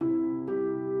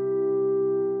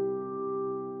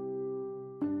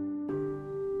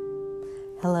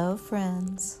Hello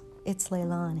friends, it's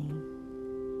Leilani.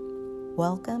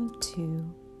 Welcome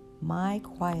to My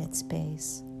Quiet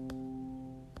Space.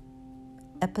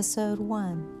 Episode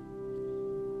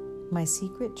 1, My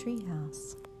Secret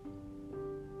Treehouse.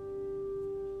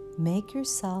 Make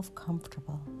yourself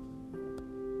comfortable.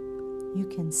 You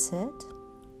can sit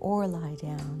or lie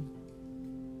down.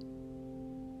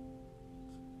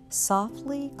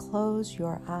 Softly close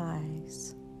your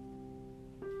eyes.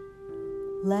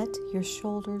 Let your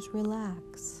shoulders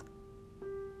relax.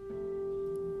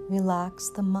 Relax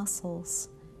the muscles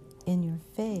in your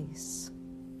face.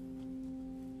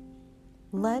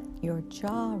 Let your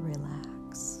jaw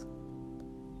relax.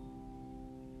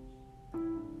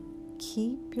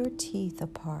 Keep your teeth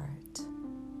apart.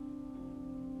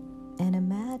 And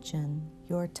imagine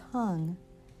your tongue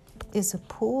is a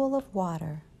pool of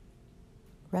water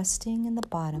resting in the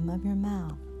bottom of your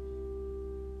mouth.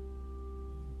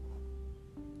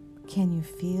 Can you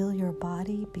feel your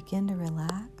body begin to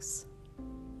relax?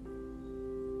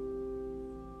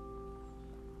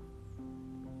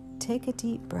 Take a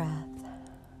deep breath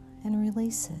and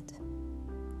release it.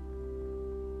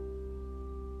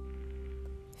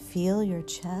 Feel your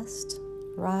chest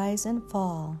rise and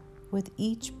fall with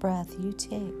each breath you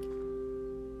take.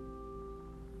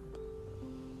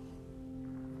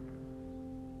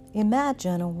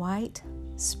 Imagine a white,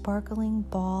 sparkling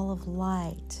ball of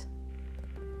light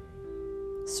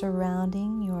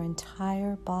surrounding your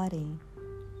entire body.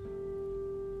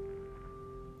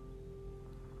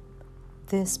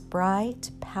 This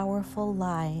bright, powerful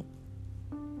light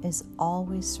is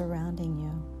always surrounding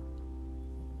you,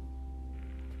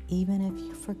 even if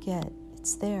you forget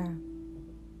it's there.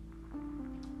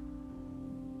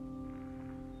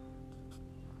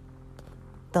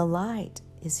 The light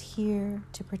is here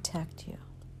to protect you.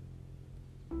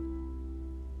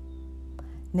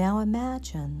 Now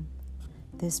imagine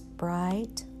this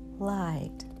bright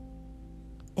light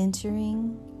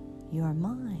entering your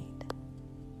mind.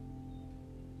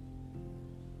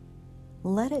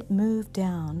 Let it move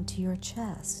down to your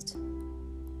chest,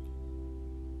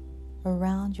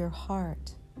 around your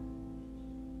heart.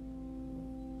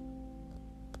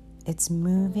 It's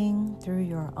moving through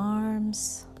your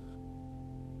arms,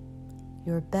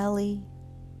 your belly,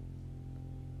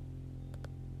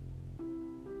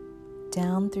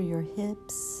 down through your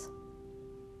hips,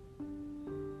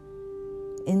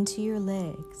 into your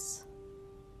legs.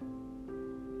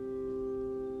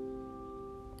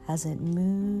 As it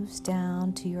moves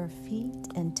down to your feet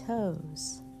and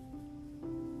toes.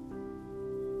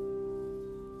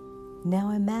 Now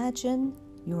imagine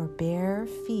your bare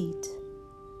feet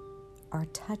are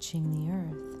touching the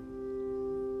earth.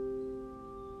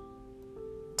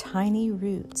 Tiny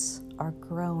roots are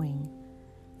growing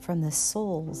from the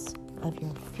soles of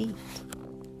your feet.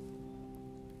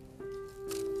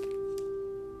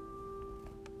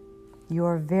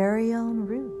 Your very own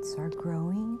roots are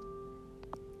growing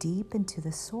deep into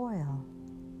the soil,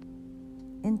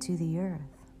 into the earth.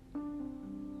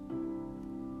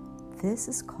 This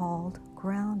is called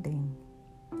grounding.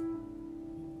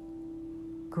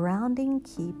 Grounding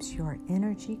keeps your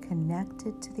energy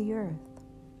connected to the earth.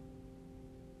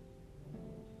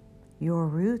 Your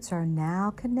roots are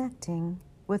now connecting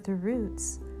with the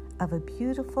roots of a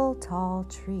beautiful tall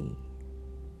tree.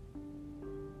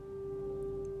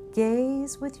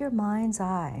 Gaze with your mind's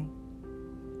eye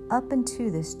up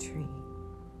into this tree,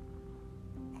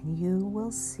 and you will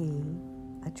see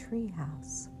a tree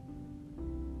house.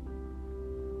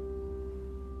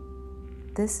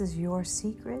 This is your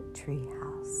secret tree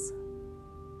house,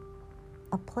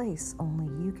 a place only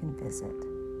you can visit.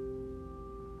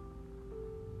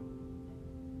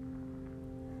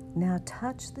 Now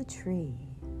touch the tree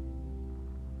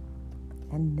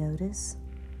and notice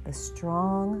the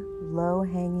strong,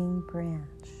 low-hanging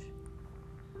branch.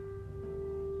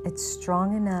 It's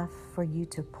strong enough for you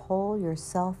to pull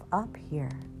yourself up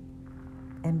here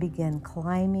and begin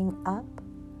climbing up,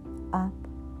 up,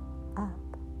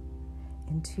 up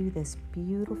into this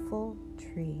beautiful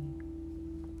tree.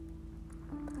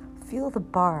 Feel the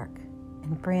bark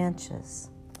and branches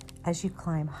as you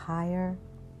climb higher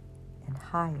and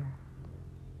higher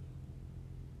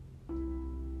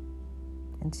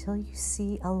until you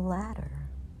see a ladder.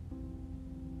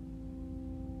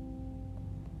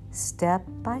 Step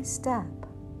by step,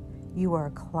 you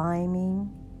are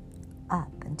climbing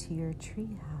up into your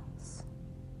tree house.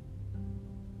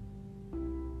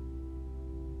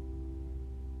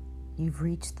 You've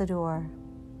reached the door.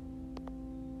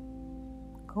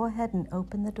 Go ahead and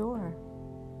open the door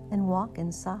and walk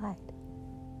inside.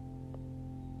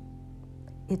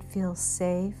 It feels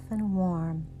safe and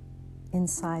warm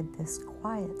inside this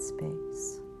quiet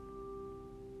space.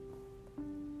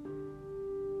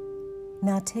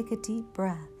 Now take a deep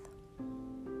breath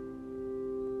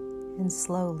and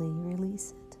slowly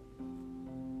release it.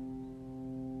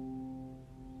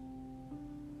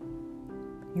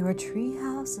 Your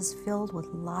treehouse is filled with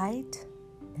light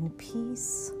and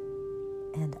peace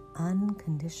and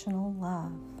unconditional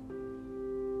love.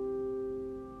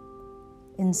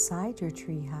 Inside your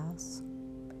treehouse,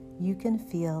 you can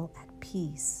feel at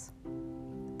peace,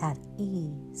 at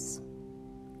ease,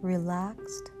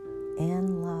 relaxed,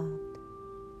 and loved.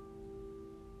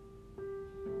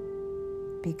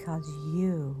 Because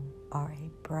you are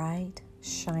a bright,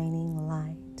 shining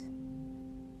light.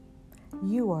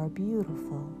 You are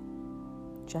beautiful,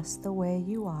 just the way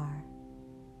you are,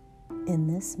 in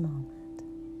this moment,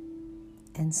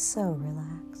 and so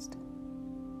relaxed.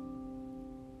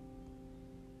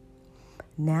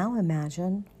 Now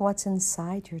imagine what's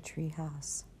inside your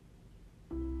treehouse.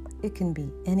 It can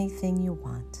be anything you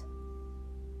want,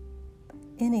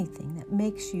 anything that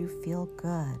makes you feel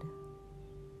good.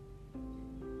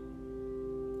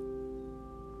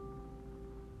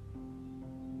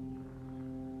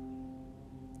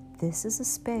 This is a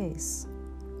space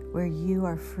where you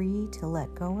are free to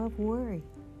let go of worry.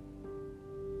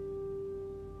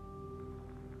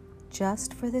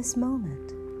 Just for this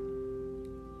moment.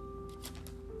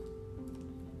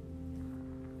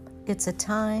 It's a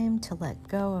time to let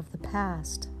go of the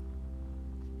past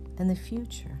and the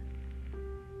future.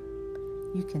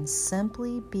 You can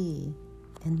simply be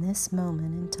in this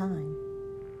moment in time.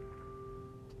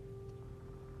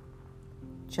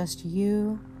 Just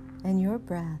you and your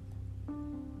breath.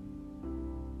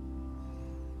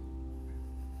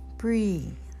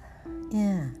 Breathe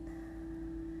in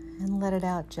and let it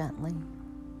out gently.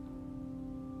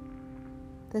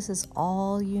 This is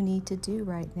all you need to do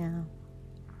right now.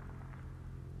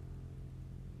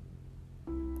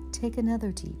 Take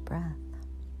another deep breath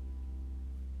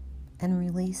and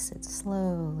release it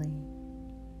slowly.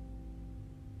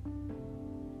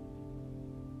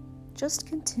 Just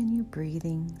continue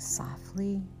breathing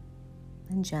softly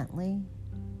and gently,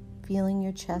 feeling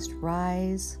your chest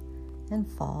rise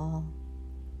and fall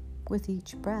with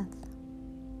each breath.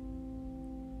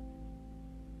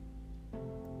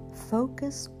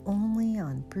 Focus only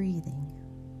on breathing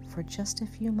for just a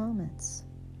few moments.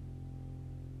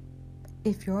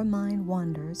 If your mind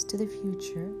wanders to the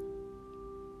future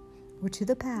or to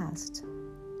the past,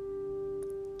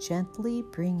 gently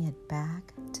bring it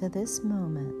back to this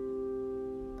moment,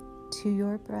 to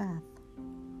your breath,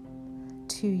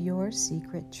 to your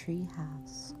secret tree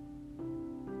house.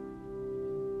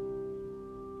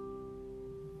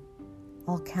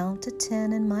 I'll count to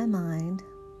 10 in my mind,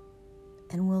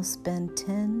 and we'll spend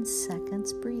 10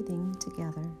 seconds breathing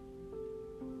together.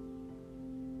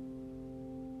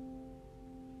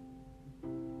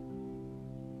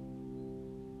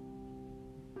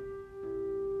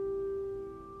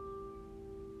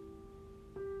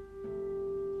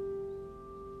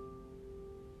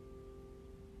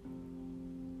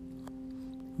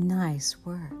 Nice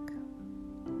work.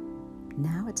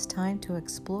 Now it's time to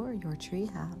explore your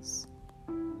treehouse.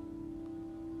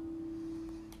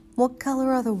 What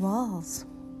color are the walls?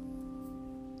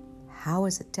 How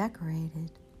is it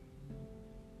decorated?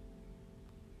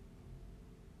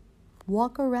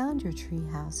 Walk around your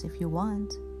treehouse if you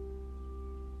want.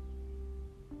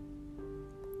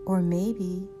 Or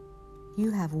maybe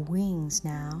you have wings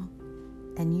now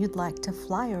and you'd like to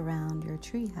fly around your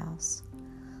treehouse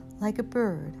like a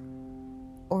bird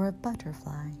or a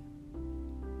butterfly.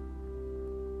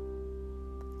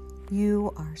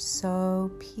 You are so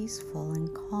peaceful and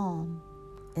calm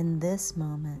in this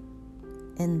moment,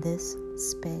 in this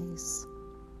space.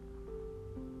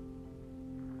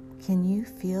 Can you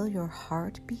feel your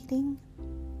heart beating?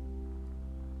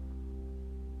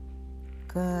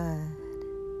 Good.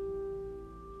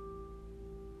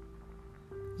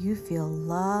 You feel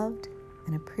loved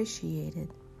and appreciated.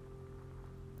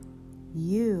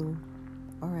 You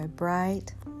are a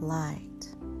bright light.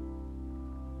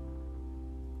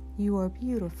 You are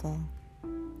beautiful,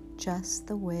 just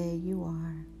the way you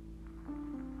are.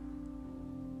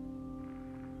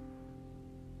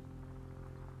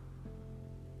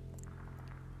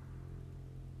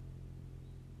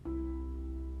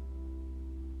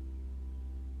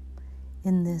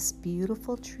 In this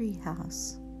beautiful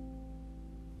treehouse,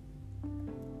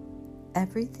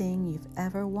 everything you've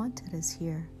ever wanted is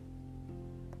here.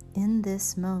 In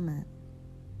this moment,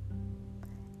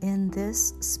 in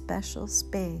this special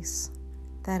space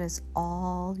that is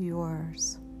all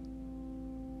yours.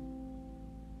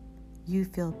 You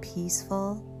feel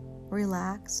peaceful,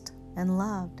 relaxed, and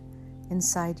loved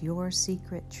inside your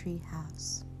secret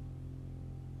treehouse.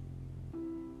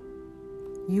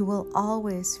 You will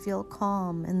always feel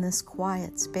calm in this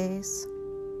quiet space.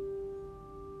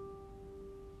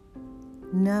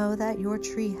 Know that your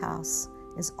treehouse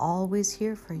is always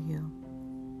here for you.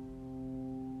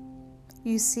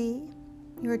 You see,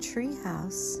 your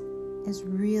treehouse is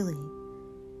really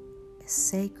a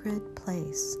sacred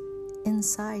place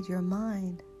inside your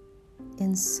mind,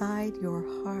 inside your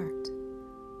heart.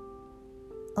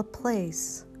 A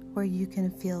place where you can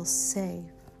feel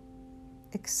safe,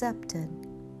 accepted,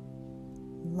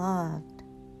 loved,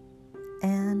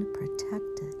 and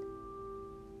protected.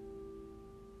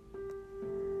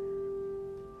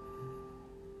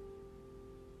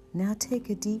 Now take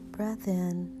a deep breath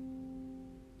in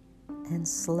and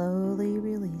slowly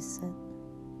release it.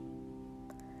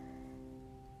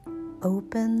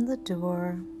 Open the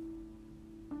door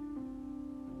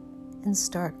and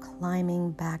start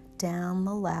climbing back down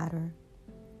the ladder.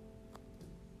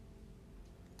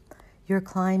 You're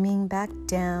climbing back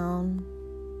down,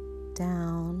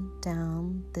 down,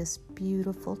 down this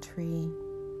beautiful tree,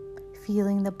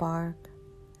 feeling the bark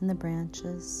and the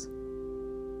branches.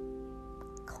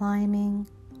 Climbing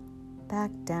back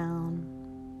down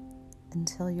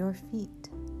until your feet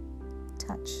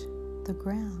touch the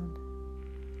ground.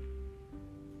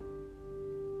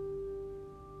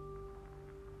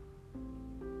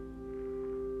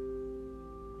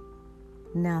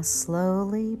 Now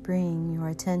slowly bring your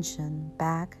attention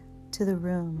back to the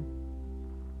room.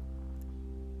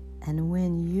 And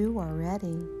when you are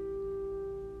ready,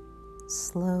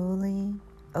 slowly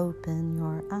open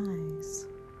your eyes.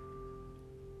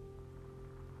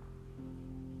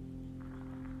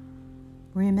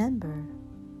 Remember,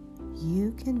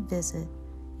 you can visit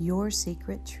your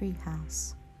secret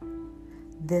treehouse,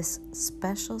 this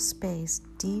special space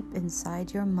deep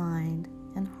inside your mind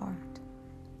and heart,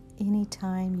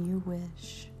 anytime you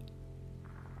wish.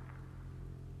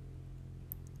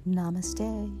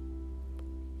 Namaste.